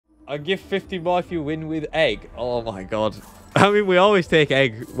I give 50 more if you win with egg. Oh my god. I mean, we always take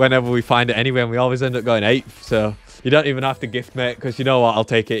egg whenever we find it anyway, and we always end up going 8th. So you don't even have to gift, mate, because you know what? I'll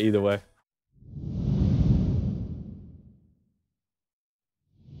take it either way.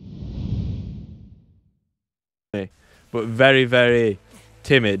 But very, very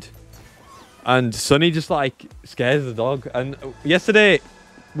timid. And Sonny just like scares the dog. And yesterday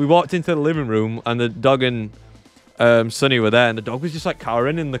we walked into the living room and the dog and Sonny were there, and the dog was just like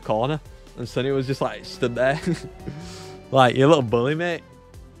cowering in the corner, and Sonny was just like stood there. Like, you little bully, mate.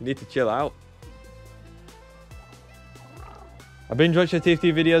 You need to chill out. I've been watching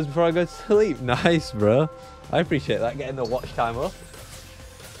TFT videos before I go to sleep. Nice, bro. I appreciate that, getting the watch time up.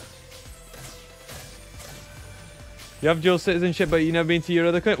 You have dual citizenship, but you've never been to your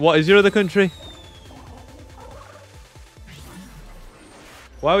other country. What is your other country?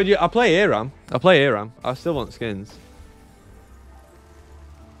 Why would you? I play ARAM. I play ARAM. I still want skins.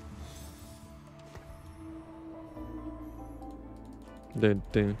 Alright,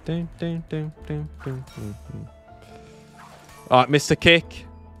 Mr. Kick.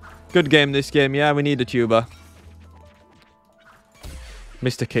 Good game this game. Yeah, we need a tuber.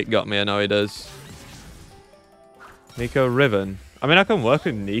 Mr. Kick got me. I know he does. Nico Riven. I mean, I can work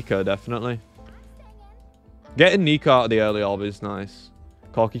with Nico, definitely. Getting Nico out of the early orb is nice.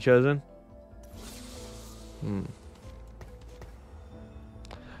 Corky chosen.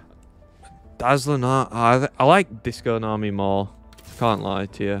 Dazzler, no. I like Disco Nami more. Can't lie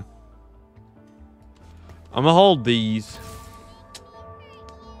to you. I'm gonna hold these.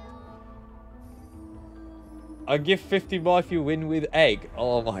 I give 50 more if you win with egg.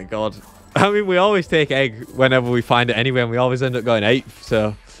 Oh my god. I mean, we always take egg whenever we find it anyway, and we always end up going 8th.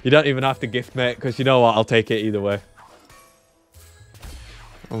 So you don't even have to gift, mate, because you know what? I'll take it either way.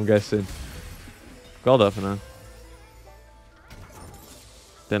 I'm guessing. Gold opener.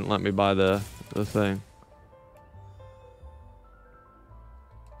 Didn't let me buy the thing.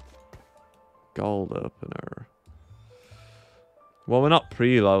 Gold opener. Well, we're not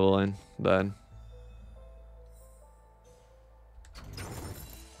pre-leveling then.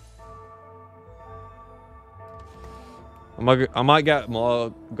 I might get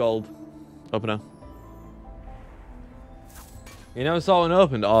more gold opener. You never saw one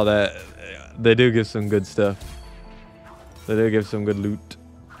opened? Oh, they do give some good stuff. They do give some good loot.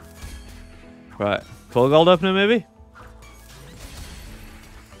 Right. Full gold opener, maybe?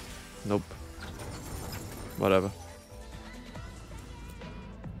 Nope. Whatever.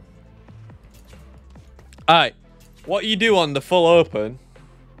 Alright. What you do on the full open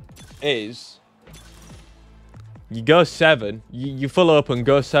is you go 7. You full open,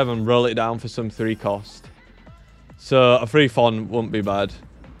 go 7, roll it down for some 3 cost. So a free font wouldn't be bad.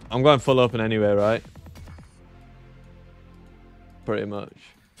 I'm going full open anyway, right? Pretty much.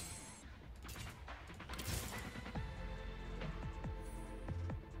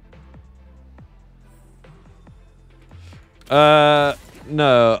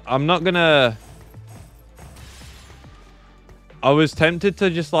 No, I'm not gonna. I was tempted to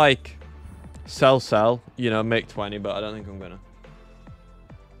just like sell, you know, make 20, but I don't think I'm gonna.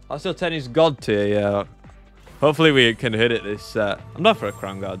 I still 10 is god tier, yeah. Hopefully we can hit it this set. I'm not for a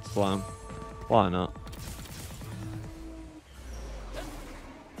Crown Guard Slam. Why not?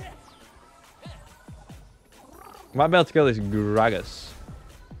 Might be able to kill this Gragas.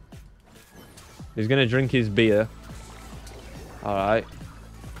 He's gonna drink his beer. Alright.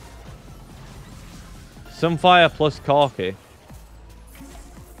 Sunfire plus Corky.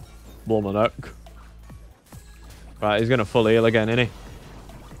 Blow my neck. Right, he's gonna full heal again, isn't he?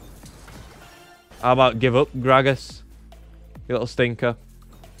 How about give up, Gragas? You little stinker.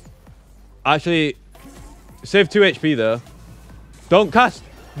 Actually, save 2 HP though. Don't cast!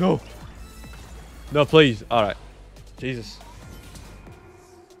 No! No, please. Alright. Jesus.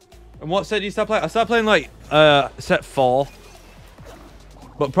 And what set do you start playing? I started playing like set 4.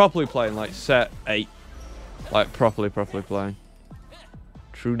 But properly playing like set 8. Like properly playing.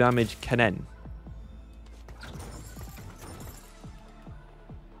 True damage cannon.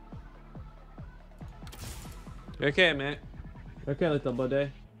 You okay, mate? You okay, little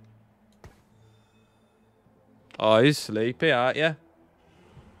buddy? Oh, he's sleepy, aren't you?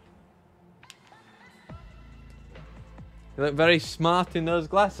 You look very smart in those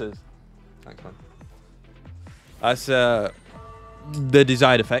glasses. Thanks, man. That's the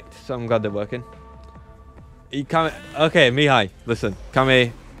desired effect, so I'm glad they're working. Okay, Mihai, listen.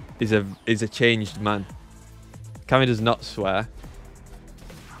 Kami is a changed man. Kami does not swear.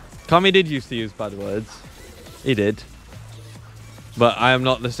 Kami did used to use bad words. He did. But I am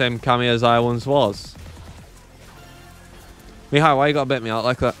not the same Kami as I once was. Mihai, why you gotta bait me out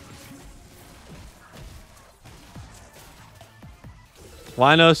like that?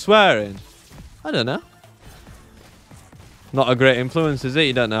 Why no swearing? I don't know. Not a great influence, is it?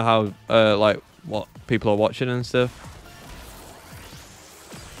 You don't know how, like, what people are watching and stuff.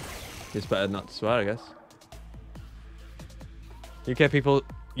 It's better not to swear, I guess. UK people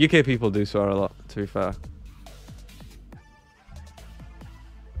do swear a lot, to be fair.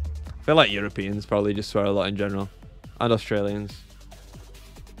 I feel like Europeans probably just swear a lot in general. And Australians.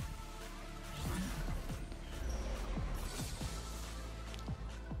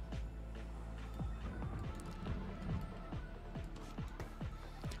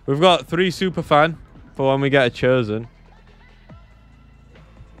 We've got 3 super fan for when we get a chosen.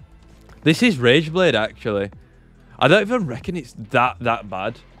 This is Rageblade, actually. I don't even reckon it's that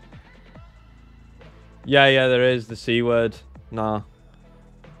bad. Yeah, there is the C word. Nah.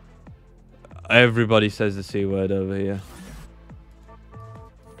 Everybody says the C word over here.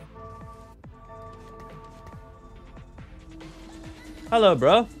 Hello,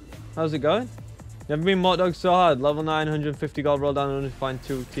 bro. How's it going? Never been Mort Dog so hard. Level 9, 150 gold, roll down and find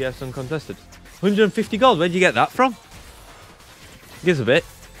 2 TFs uncontested. 150 gold? Where'd you get that from? Gives a bit.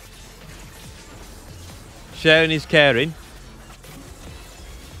 Sharing is caring.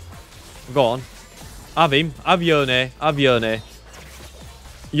 Go on. Have him. Have Yone. Have Yone.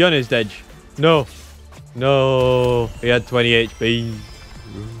 Yone's dead. No. No. He had 20 HP.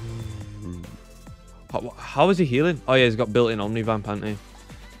 How is he healing? Oh yeah, he's got built-in Omnivamp, hasn't he?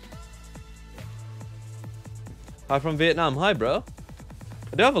 Hi from Vietnam. Hi, bro.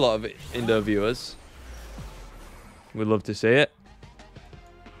 I do have a lot of Indo viewers. We'd love to see it.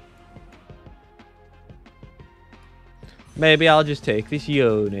 Maybe I'll just take this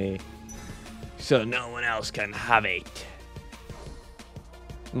Yone so no one else can have it.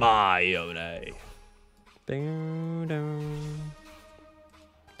 My Yone.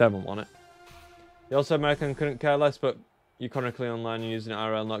 Devon want it. You also American couldn't care less, but you chronically online and using it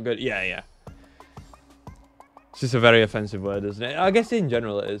IRL not good. Yeah. It's just a very offensive word, isn't it? I guess in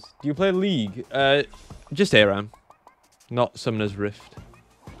general it is. Do you play League? Just ARAM. Not Summoner's Rift.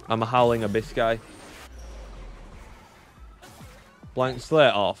 I'm a Howling Abyss guy. Blank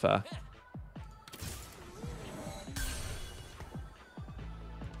Slate, oh fair.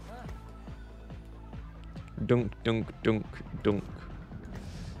 Dunk, dunk, dunk, dunk.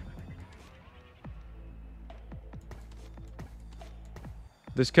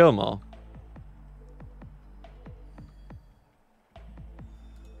 This kill more.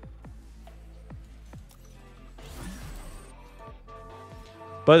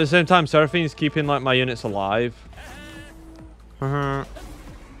 But at the same time, Seraphine's keeping like my units alive. Oh,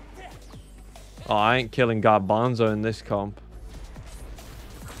 I ain't killing Garbanzo in this comp.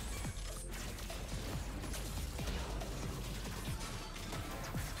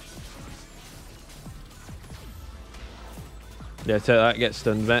 Yeah, take that, get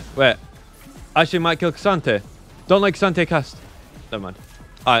stunned, mate. Wait. Actually, might kill Cassante. Don't let Cassante cast. Never mind.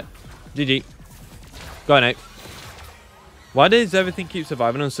 Alright. GG. Go on, 8. Why does everything keep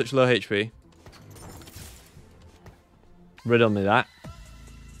surviving on such low HP? Riddle me that.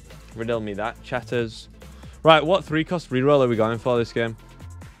 Riddle me that, chatters. Right, what 3-cost reroll are we going for this game?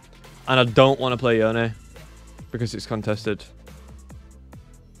 And I don't want to play Yone because it's contested.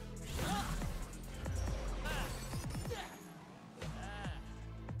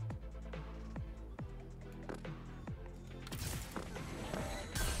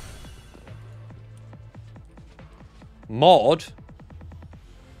 Mod?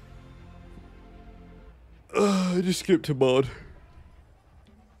 I just skipped a mod.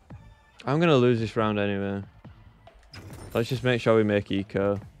 I'm going to lose this round anyway. Let's just make sure we make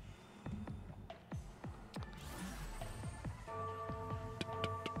eco.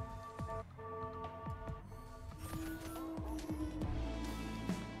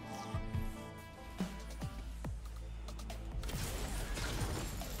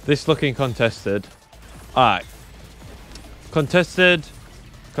 This looking contested. Alright. Contested.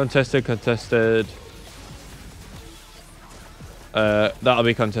 Contested, contested. That'll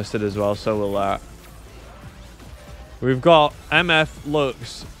be contested as well, so will that. We've got MF,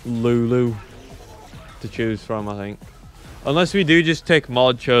 Lux, Lulu to choose from, I think. Unless we do just take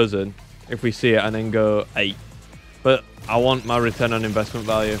mod chosen, if we see it, and then go 8. But I want my return on investment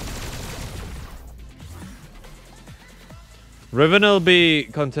value. Riven will be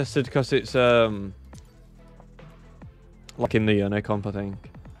contested because it's like in the Yone comp, I think.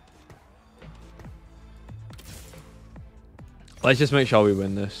 Let's just make sure we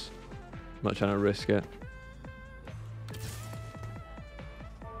win this. I'm not trying to risk it.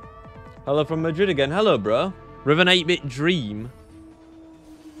 Hello from Madrid again. Hello, bro. Riven 8-bit Dream.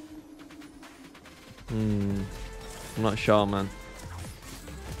 I'm not sure, man.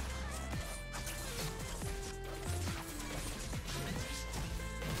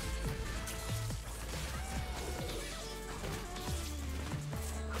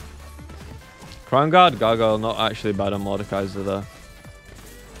 Crown Guard Gargoyle, not actually bad on Mordekaiser though.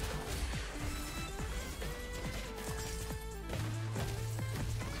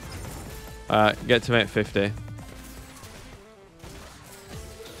 Alright, get to mate 50.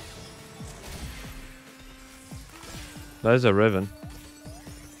 There's a Riven.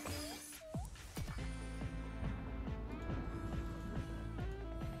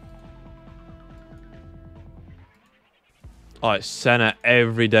 Oh, it's Senna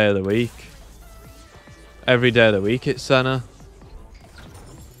every day of the week. Every day of the week it's Senna.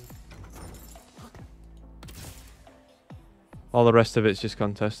 All the rest of it's just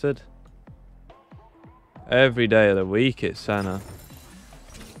contested. Every day of the week it's Senna.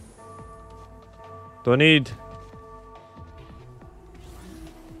 Do I need...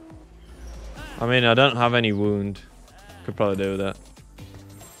 I mean, I don't have any wound. Could probably do with that.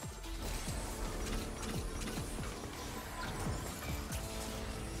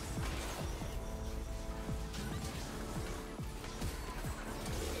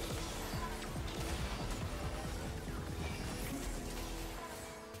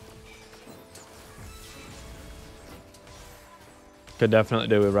 Could definitely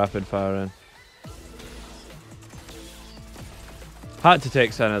do with rapid firing. Had to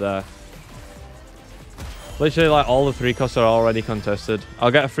take Senna there. Literally, like, all the 3 costs are already contested. I'll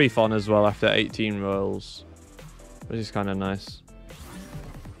get a free Fawn as well after 18 rolls, which is kind of nice.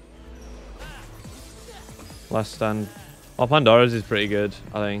 Last stand. Oh, Pandora's is pretty good,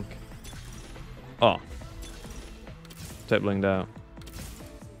 I think. Oh. Take Blinged Out.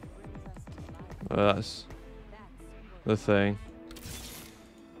 Oh, that's the thing.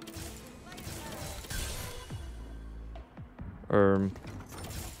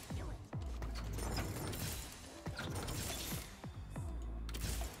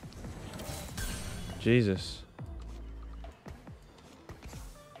 Jesus.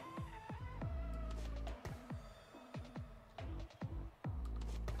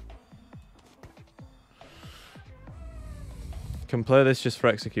 Can play this just for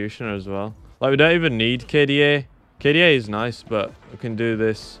Executioner as well. Like, we don't even need KDA. KDA is nice, but we can do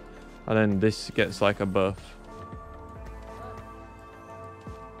this, and then this gets like a buff.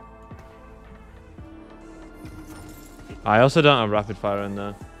 I also don't have rapid fire in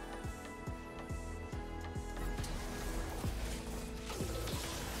there.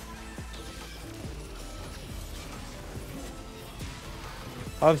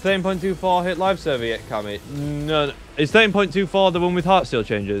 I have 13.24 hit live server yet, Cammy? No, is 13.24 the one with Heartsteel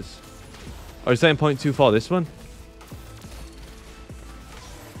changes? Or is 13.24 this one?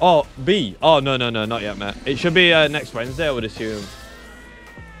 Oh, B. Oh, no, not yet, mate. It should be next Wednesday, I would assume.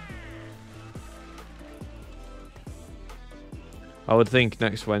 I would think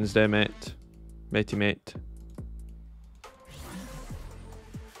next Wednesday, mate. Matey mate.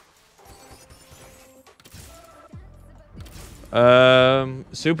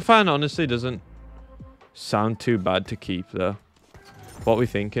 Superfan honestly doesn't sound too bad to keep though. What are we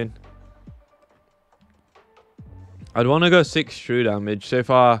thinking? I'd want to go 6 true damage. So if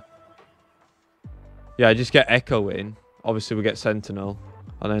I... Yeah, I just get Echo in. Obviously we get Sentinel.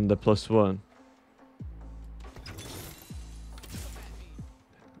 And then the +1.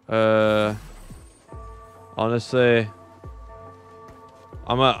 Honestly...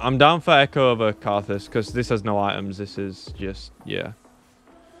 I'm down for Echo over Karthus, because this has no items. This is just... Yeah.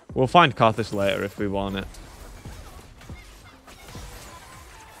 We'll find Karthus later if we want it.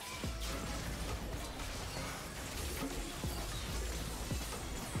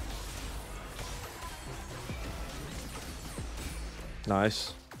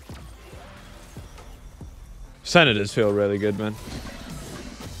 Nice. Senators feel really good, man.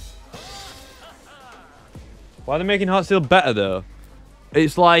 Why are they making Heartsteel better, though?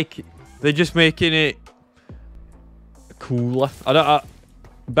 It's like they're just making it cooler.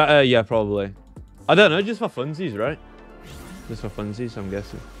 Better, yeah, probably. I don't know, just for funsies, right? Just for funsies, I'm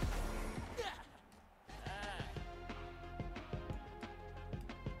guessing.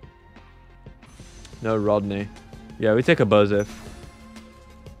 No Rodney. Yeah, we take a Buzzif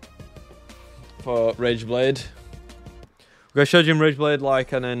for Rage Blade. We're gonna show him Rage Blade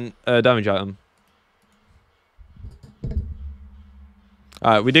like and then damage item.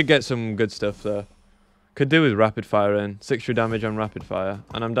 Alright, we did get some good stuff though. Could do with rapid fire in. 6 true damage on rapid fire.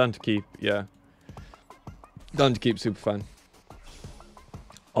 And I'm down to keep, yeah. Down to keep Superfan.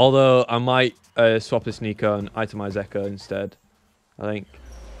 Although I might swap this Nico and itemize Echo instead. I think.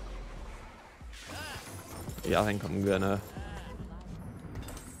 Yeah, I think I'm gonna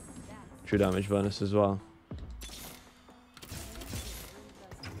true damage bonus as well.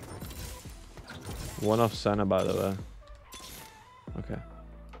 One off Senna, by the way. Okay.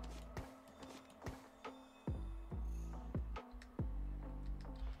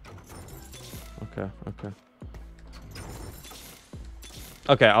 Okay.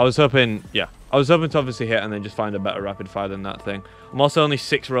 Okay, I was hoping, yeah. I was hoping to obviously hit and then just find a better rapid fire than that thing. I'm also only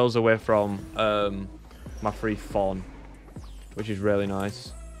 6 rolls away from my free fawn, which is really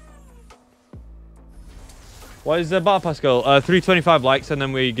nice. What is the battle pass goal? 325 likes and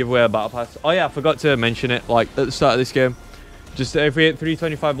then we give away a battle pass. Oh yeah, I forgot to mention it like at the start of this game. Just if we hit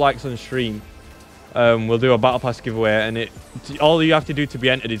 325 likes on stream, we'll do a battle pass giveaway, and all you have to do to be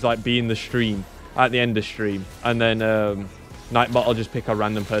entered is like be in the stream at the end of stream, and then Nightbot will just pick a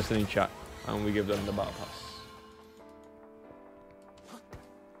random person in chat and we give them the battle pass.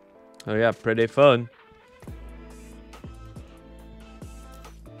 Oh yeah, pretty fun.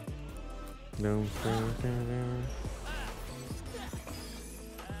 No.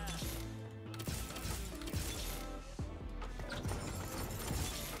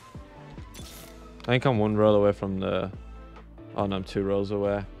 I think I'm 1 roll away from the... Oh no, I'm 2 rolls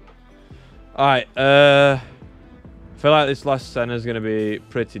away. Alright, I feel like this last Senna is going to be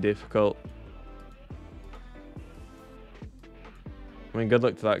pretty difficult. I mean, good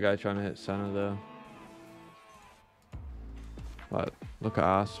luck to that guy trying to hit Senna though. Like, look at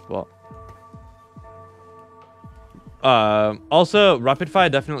our spot. Also, rapid fire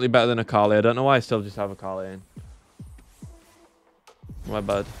definitely better than Akali. I don't know why I still just have Akali in. My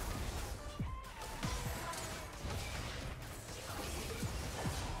bad.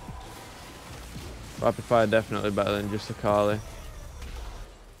 Rapid fire definitely better than just Akali.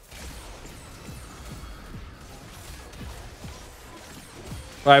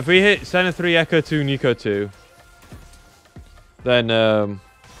 Right, if we hit Senna 3, Echo 2, Nico 2, then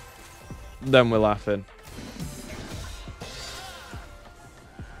we're laughing.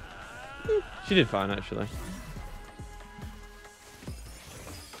 She did fine actually.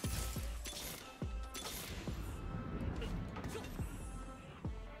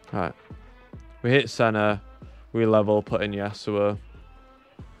 Alright. We hit Senna, we level, put in Yasuo.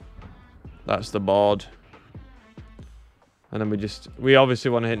 That's the board. And then we obviously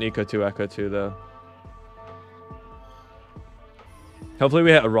want to hit Nico 2, Echo 2 though. Hopefully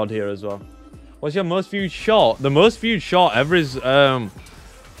we hit a rod here as well. What's your most viewed shot? The most viewed shot ever is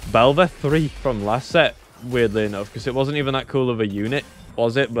Belva 3 from last set, weirdly enough, because it wasn't even that cool of a unit,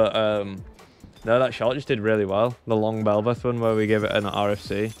 was it? But no, that shot just did really well. The long Belveth one where we gave it an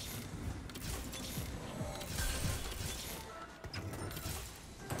RFC.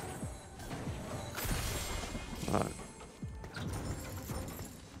 Alright.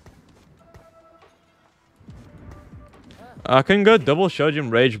 I can go double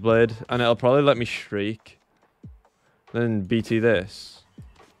Shojin Rage Blade and it'll probably let me Shriek. Then BT this.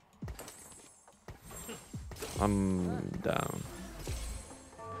 I'm down.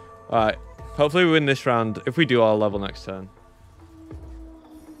 Alright. Hopefully we win this round. If we do, I'll level next turn.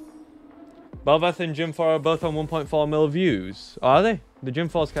 Belveth and Gym 4 are both on 1.4 mil views. Oh, are they? The Gym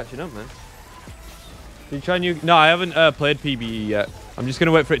 4's catching up, man. Did you try new... No, I haven't played PBE yet. I'm just going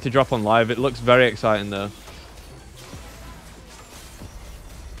to wait for it to drop on live. It looks very exciting, though.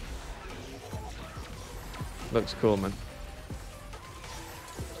 Looks cool, man.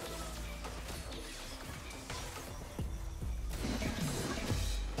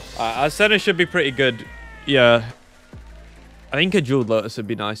 Our center should be pretty good. Yeah. I think a Jeweled Lotus would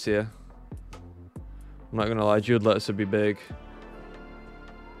be nice here. I'm not going to lie. Jeweled Lotus would be big.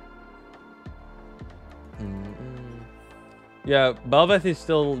 Yeah, Belveth is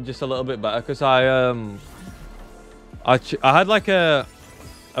still just a little bit better because I had like a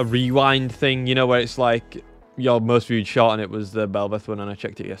rewind thing, you know, where it's like your most viewed shot, and it was the Belveth one, and I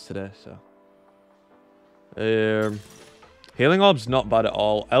checked it yesterday. So, Healing Orb's not bad at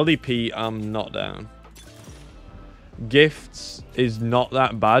all. LDP, I'm not down. Gifts is not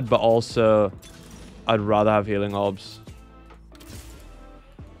that bad, but also I'd rather have Healing Orbs.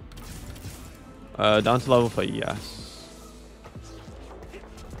 Down to level 4, yes.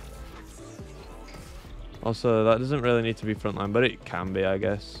 Also, that doesn't really need to be frontline, but it can be, I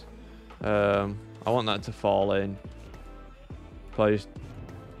guess. I want that to fall in. Probably just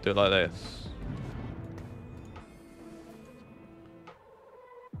do it like this.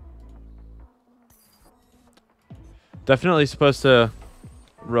 Definitely supposed to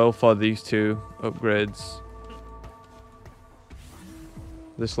roll for these 2 upgrades.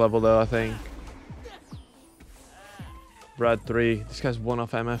 This level, though, I think. Brad 3. This guy's 1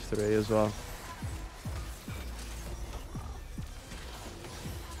 off MF 3 as well.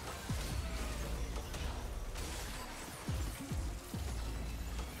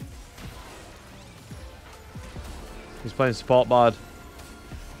 He's playing support bard.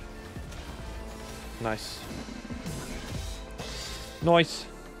 Nice. Nice.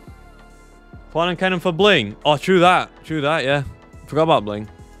 Fawn and cannon for Bling. Oh, true that. True that, yeah. Forgot about Bling.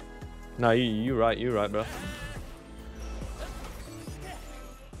 No, you're right. You're right, bro.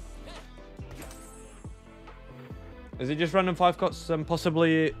 Is it just random 5 cots and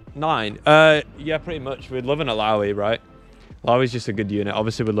possibly 9? Yeah, pretty much. We'd love an Alawi, right? Alawi's just a good unit.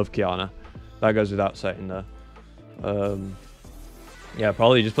 Obviously, we'd love Kiana. That goes without saying there. Yeah,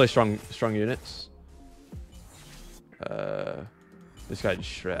 probably just play strong units. This guy just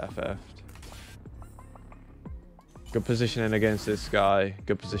straight FF'd. Good positioning against this guy.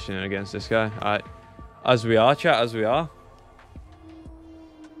 Good positioning against this guy. Alright. As we are, chat, as we are.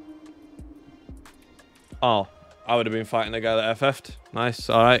 Oh, I would have been fighting the guy that FF'd. Nice.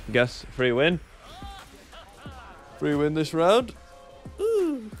 Alright, guess. Free win. Free win this round.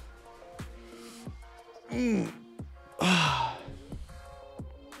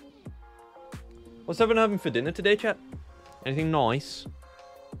 What's everyone having for dinner today, chat? Anything nice?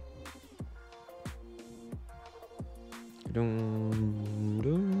 Dum,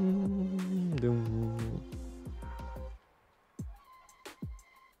 dum, dum.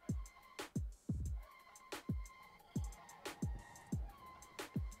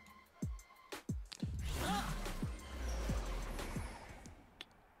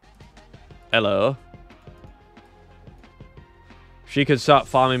 Hello. She could start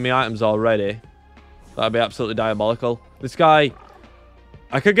farming me items already. That'd be absolutely diabolical. This guy,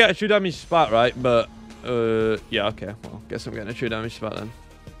 I could get a true damage spot, right? But yeah, okay. Well, guess I'm getting a true damage spot then.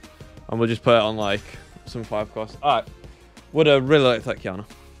 And we'll just put it on like some 5 cost. Alright. Would have really liked that Kiana.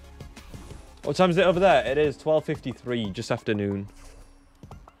 What time is it over there? It is 12:53, just afternoon.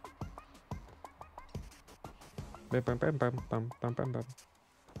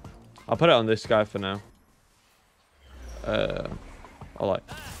 I'll put it on this guy for now. I like.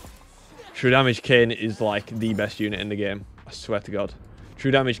 True Damage Kane is like the best unit in the game. I swear to God.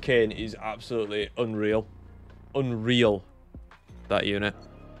 True Damage Kane is absolutely unreal. Unreal. That unit.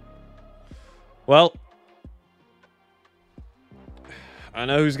 Well. I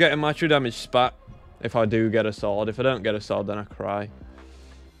know who's getting my True Damage spat. If I do get a sword. If I don't get a sword, then I cry.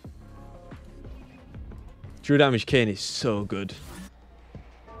 True Damage Kane is so good.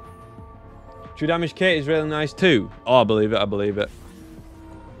 True Damage Kate is really nice too. Oh, I believe it. I believe it.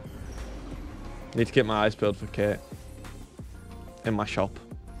 Need to get my eyes peeled for Kate. In my shop.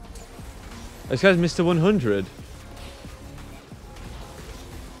 This guy's Mr. 100.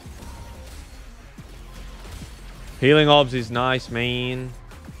 Healing Orbs is nice, man.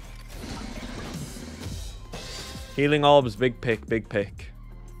 Healing Orbs, big pick, big pick.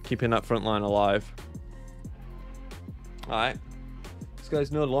 Keeping that front line alive. Alright. This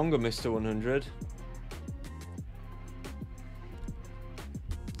guy's no longer Mr. 100.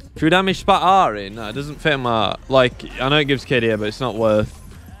 True damage spat Ari? No, it doesn't fit my... Like, I know it gives KDA, but it's not worth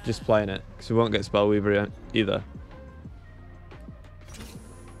just playing it. Because we won't get Spellweaver either.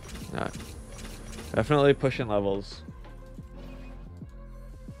 Alright. Definitely pushing levels.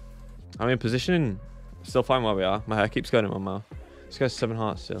 I mean, positioning... Still fine where we are. My hair keeps going in my mouth. This guy's 7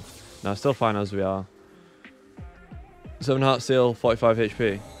 hearts still. No, still fine as we are. 7 hearts still, 45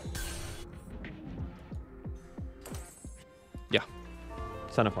 HP. Yeah.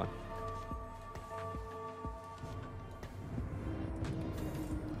 Senna fine.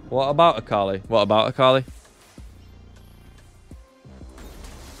 What about Akali? What about Akali?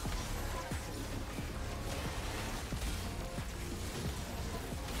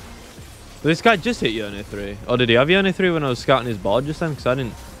 Did this guy just hit Yone 3? Or did he have Yone 3 when I was scouting his board just then? Because I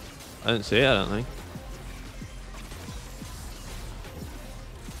didn't see it, I don't think.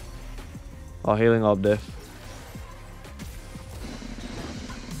 Oh, healing orb diff.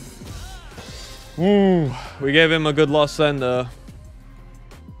 Ooh, we gave him a good loss then though.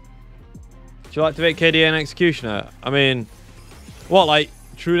 Do you activate KDA and Executioner? I mean, what, like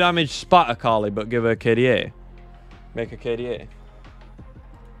true damage spat Akali but give her KDA? Make a KDA?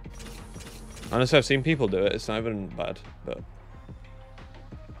 Honestly, I've seen people do it. It's not even bad, but...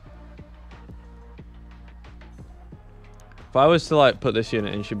 If I was to like put this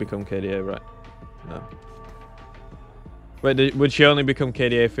unit in, she'd become KDA, right? No. Wait, would she only become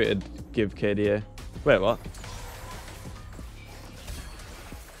KDA if it'd give KDA? Wait, what?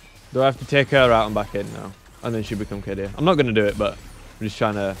 Do I have to take her out and back in now? And then she'd become KDA. I'm not going to do it, but I'm just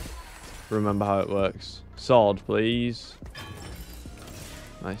trying to remember how it works. Sword, please.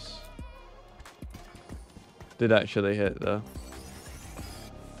 Nice. Did actually hit, though.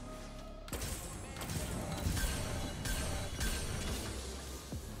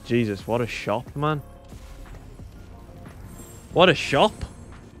 Jesus, what a shop, man. What a shop.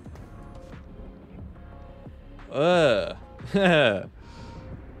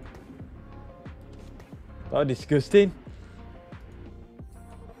 That was disgusting.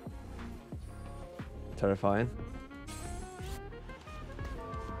 Terrifying.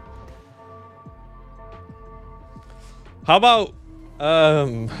 How about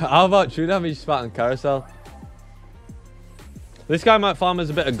true damage spat and carousel? This guy might farm as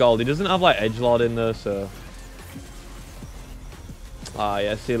a bit of gold. He doesn't have like edgelord in there, so. Ah,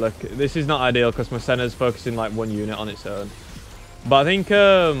 yeah. See, look, this is not ideal because my Senna's focusing like one unit on its own. But I think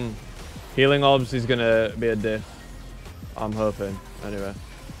healing orbs is gonna be a diff. I'm hoping. Anyway.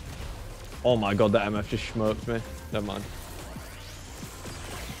 Oh my god, that MF just smoked me. Never mind.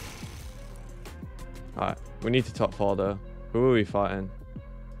 Alright, we need to top 4 though. Who are we fighting?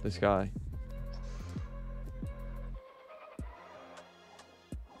 This guy.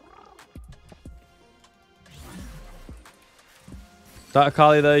 That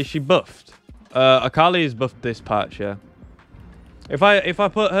Akali there, is she buffed? Akali is buffed this patch, yeah. If I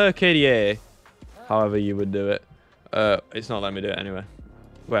put her KDA, however you would do it, it's not letting me do it anyway.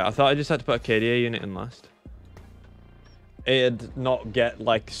 Wait, I thought I just had to put a KDA unit in last. It'd not get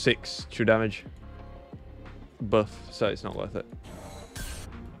like 6 true damage buff, so it's not worth it.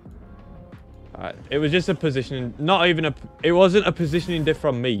 Alright, it was just a positioning, not even a, it wasn't a positioning diff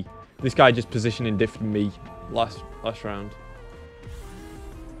from me. This guy just positioning diffed me last round.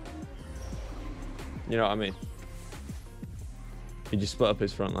 You know what I mean? He just split up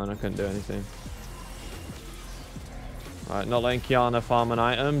his front line. I couldn't do anything. Alright, not letting Kiana farm an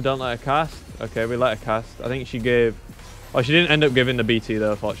item. Don't let her cast. Okay, we let her cast. I think she gave... Oh, she didn't end up giving the BT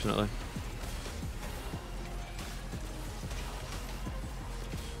though, fortunately.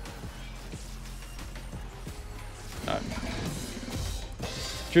 Alright.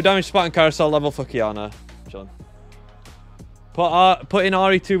 True damage spat and carousel level for Kiana. John. Put in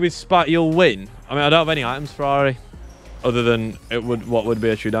RE2 with spat, you'll win. I mean, I don't have any items for RE. Other than what would be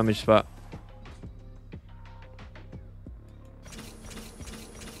a true damage spat.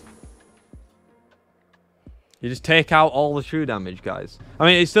 You just take out all the true damage, guys. I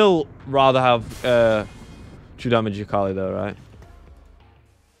mean, you still rather have true damage Akali though, right?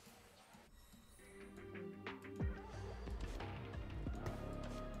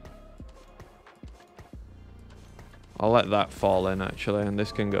 I'll let that fall in actually, and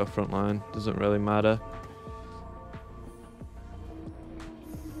this can go front line. Doesn't really matter.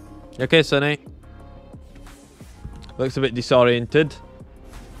 Okay, Sunny. Looks a bit disoriented.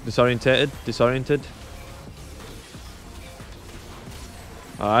 Disoriented.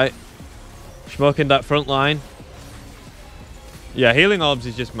 Alright. Smoking that front line. Yeah, healing orbs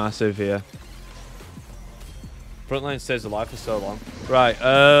is just massive here. Front line stays alive for so long. Right,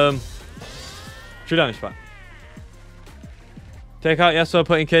 true damage spat. Take out Yasuo,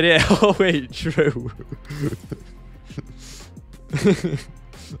 put in KDA. Oh wait, true.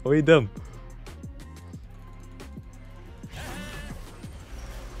 Are we dumb?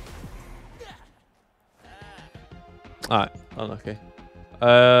 Alright, unlucky.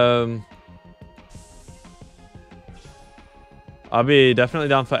 I'll be definitely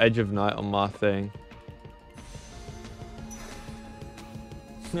down for Edge of Night on my thing.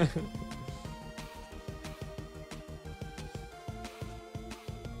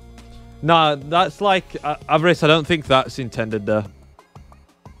 Nah, that's like Avarice. I don't think that's intended though.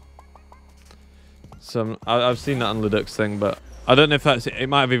 So I've seen that on Ludux thing, but I don't know if that's it.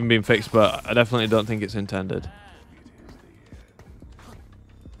 Might have even been fixed, but I definitely don't think it's intended.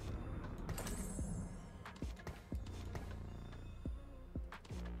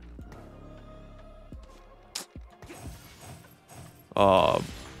 Oh,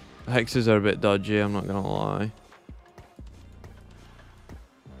 hexes are a bit dodgy, I'm not gonna lie.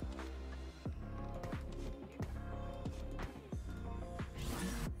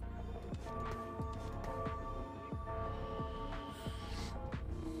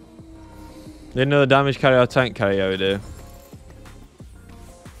 Didn't know the damage carry or tank carry how we do.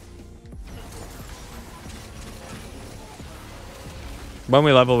 When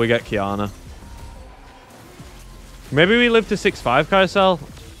we level, we get Kiana. Maybe we live to 6-5 carousel.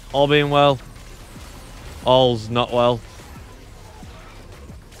 All being well. All's not well.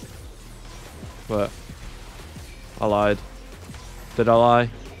 But I lied. Did I lie?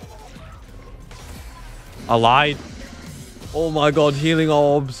 I lied. Oh my god, healing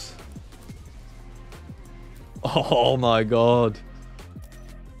orbs. Oh my god.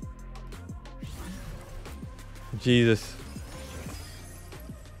 Jesus.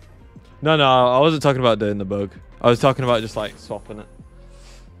 No, I wasn't talking about doing the bug. I was talking about just like swapping it.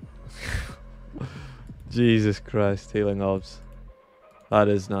 Jesus Christ, healing orbs. That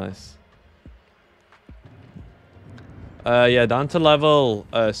is nice. Yeah, down to level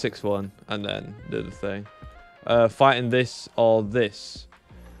 6-1 and then do the thing. fighting this or this.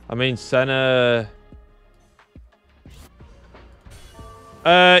 I mean, Senna...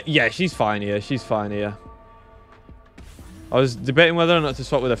 yeah, she's fine here. She's fine here. I was debating whether or not to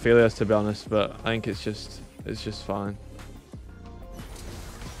swap with Aphelios, to be honest, but I think it's just fine.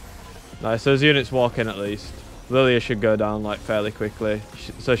 Nice, those units walk in at least. Lilia should go down like fairly quickly.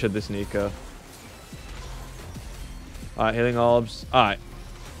 So should this Nico. Alright, healing orbs. Alright.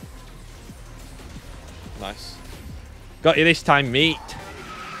 Nice. Got you this time, mate.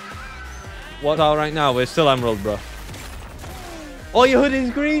 What's all right now? We're still emerald, bro. Oh, your hood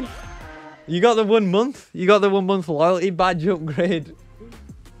is green. You got the 1 month. You got the 1 month loyalty badge upgrade.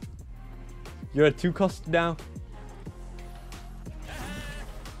 You're at 2 cost now.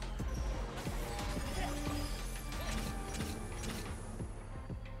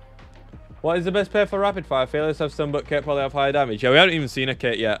 What is the best pair for rapid fire? Fearless have some, but Kate probably have higher damage. Yeah, we haven't even seen a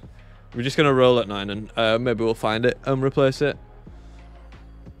Kate yet. We're just gonna roll at 9 and maybe we'll find it and replace it.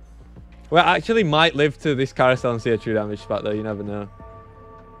 We actually might live to this carousel and see a true damage spot though. You never know.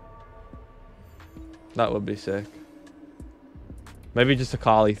 That would be sick. Maybe just a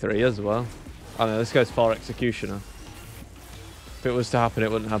Carly 3 as well. I don't know. This guy's 4 Executioner. If it was to happen,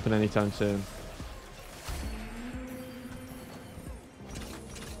 it wouldn't happen anytime soon.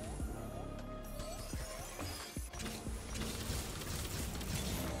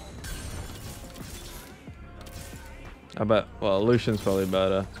 I bet, well, Lucian's probably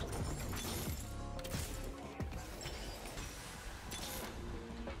better.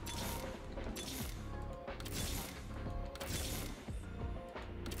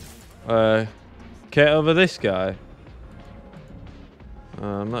 Kate over this guy?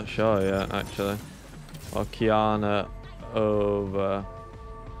 I'm not sure yet, actually. Or Kiana over...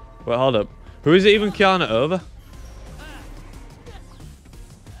 Wait, hold up. Who is it even Kiana over?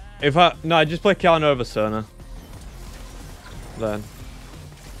 No, I just play Kiana over Senna. Then.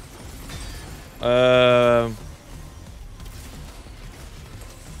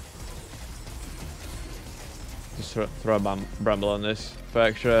 Just throw a bramble on this for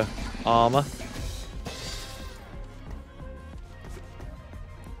extra armor.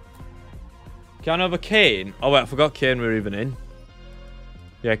 Can I have a Kane? Oh wait, I forgot Kane we were even in.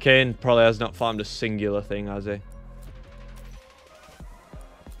 Yeah, Kane probably has not farmed a singular thing, has he?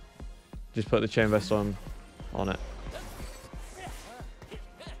 Just put the chain vest on it.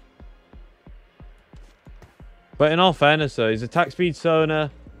 But in all fairness though, his attack speed Sona...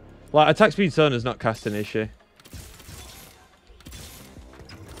 Like, attack speed Sona's not casting, is she?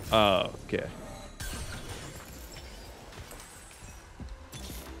 Oh, okay.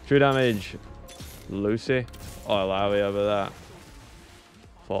 True damage, Lucy. Oh, Alawi over that.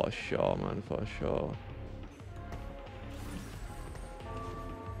 For sure, man, for sure.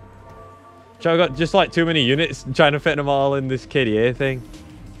 So I got just like too many units trying to fit them all in this KDA thing.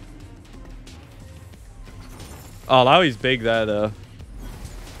 Oh, Alawi's big there though.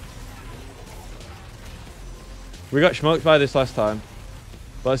 We got smoked by this last time.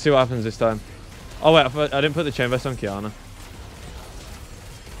 But let's see what happens this time. Oh wait, I didn't put the chain vest on Kiana.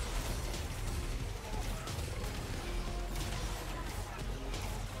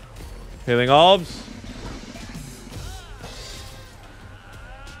 Healing orbs.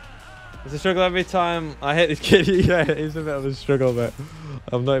 It's a struggle every time I hit this kid. Yeah, it is a bit of a struggle, but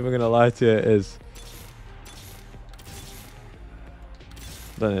I'm not even gonna lie to you, it is.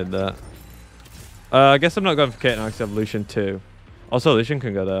 Don't need that. I guess I'm not going for Kate now because I have Lucian too. Also, Lucian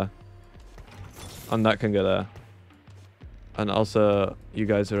can go there. And that can go there. And also, you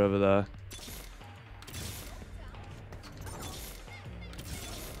guys are over there.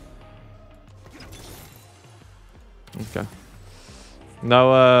 Okay.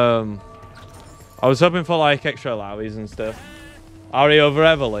 Now, I was hoping for like extra Alawies and stuff. Ari over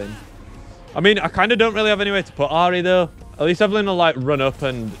Evelyn. I mean, I kind of don't really have any way to put Ari though. At least Evelyn will like run up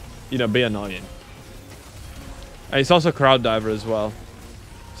and, you know, be annoying. And it's also crowd diver as well.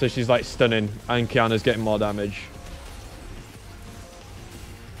 So she's like stunning and Kiana's getting more damage.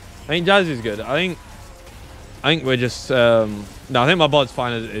 I think Jazz is good. I think we're just no, I think my board's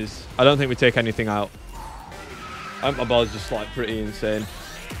fine as it is. I don't think we take anything out. I think my board's just like pretty insane.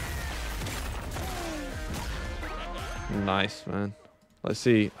 Nice, man. Let's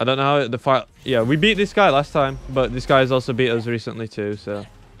see. I don't know how the fight... Yeah, we beat this guy last time, but this guy's also beat us recently too, so...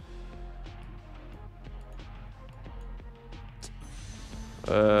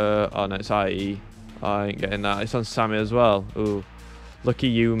 oh no, it's IE. I ain't getting that. It's on Sammy as well. Ooh. Lucky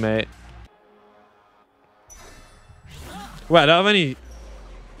you, mate. Wait, I don't have any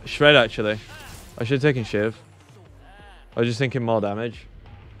shred actually. I should have taken shiv. I was just thinking more damage.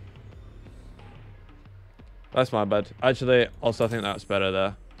 That's my bad. Actually, also I think that's better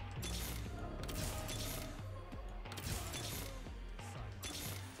there.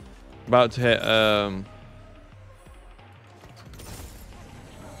 About to hit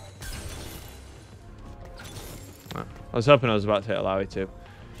I was hoping I was about to hit Alawi too.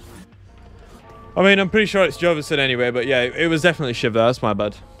 I mean, I'm pretty sure it's Jovison anyway, but yeah, it was definitely Shiv there. That's my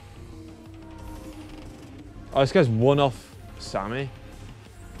bad. Oh, this guy's one off Sammy.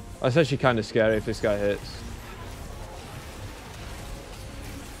 That's actually kind of scary if this guy hits.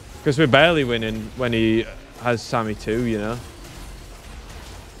 Because we're barely winning when he has Sammy too, you know.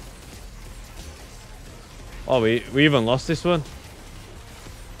 Oh, we even lost this one.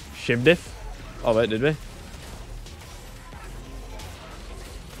 Shiv diff. Oh, wait, did we?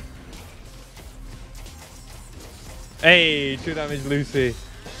 Hey, 2 damage Lucy.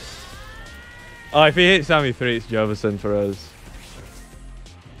 Oh, if he hits Sammy 3, it's Jovison for us.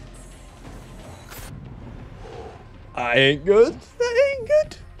 I ain't good. That ain't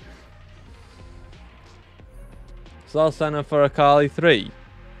good. So I'll send her for a Carly 3.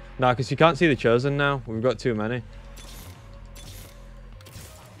 Nah, because you can't see the Chosen now. We've got too many.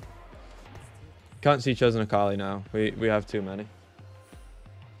 Can't see Chosen Akali now. We have too many.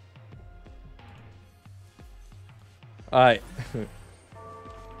 Alright.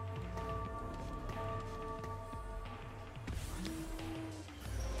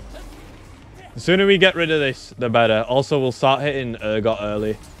 The sooner we get rid of this, the better. Also, we'll start hitting Urgot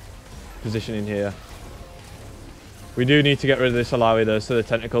early. Positioning here. We do need to get rid of this Alawi though, so the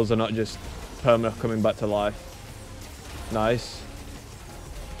tentacles are not just perma coming back to life. Nice.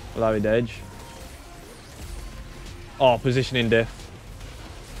 Alawi Dej. Oh, positioning diff.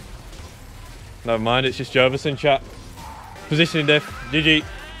 Never mind, it's just Jovison chat. Positioning diff. GG.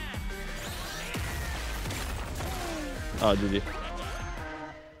 Oh, GG.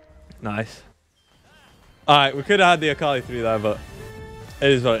 Nice. Alright, we could have had the Akali 3 there, but it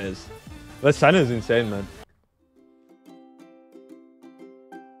is what it is. The Senna's insane, man.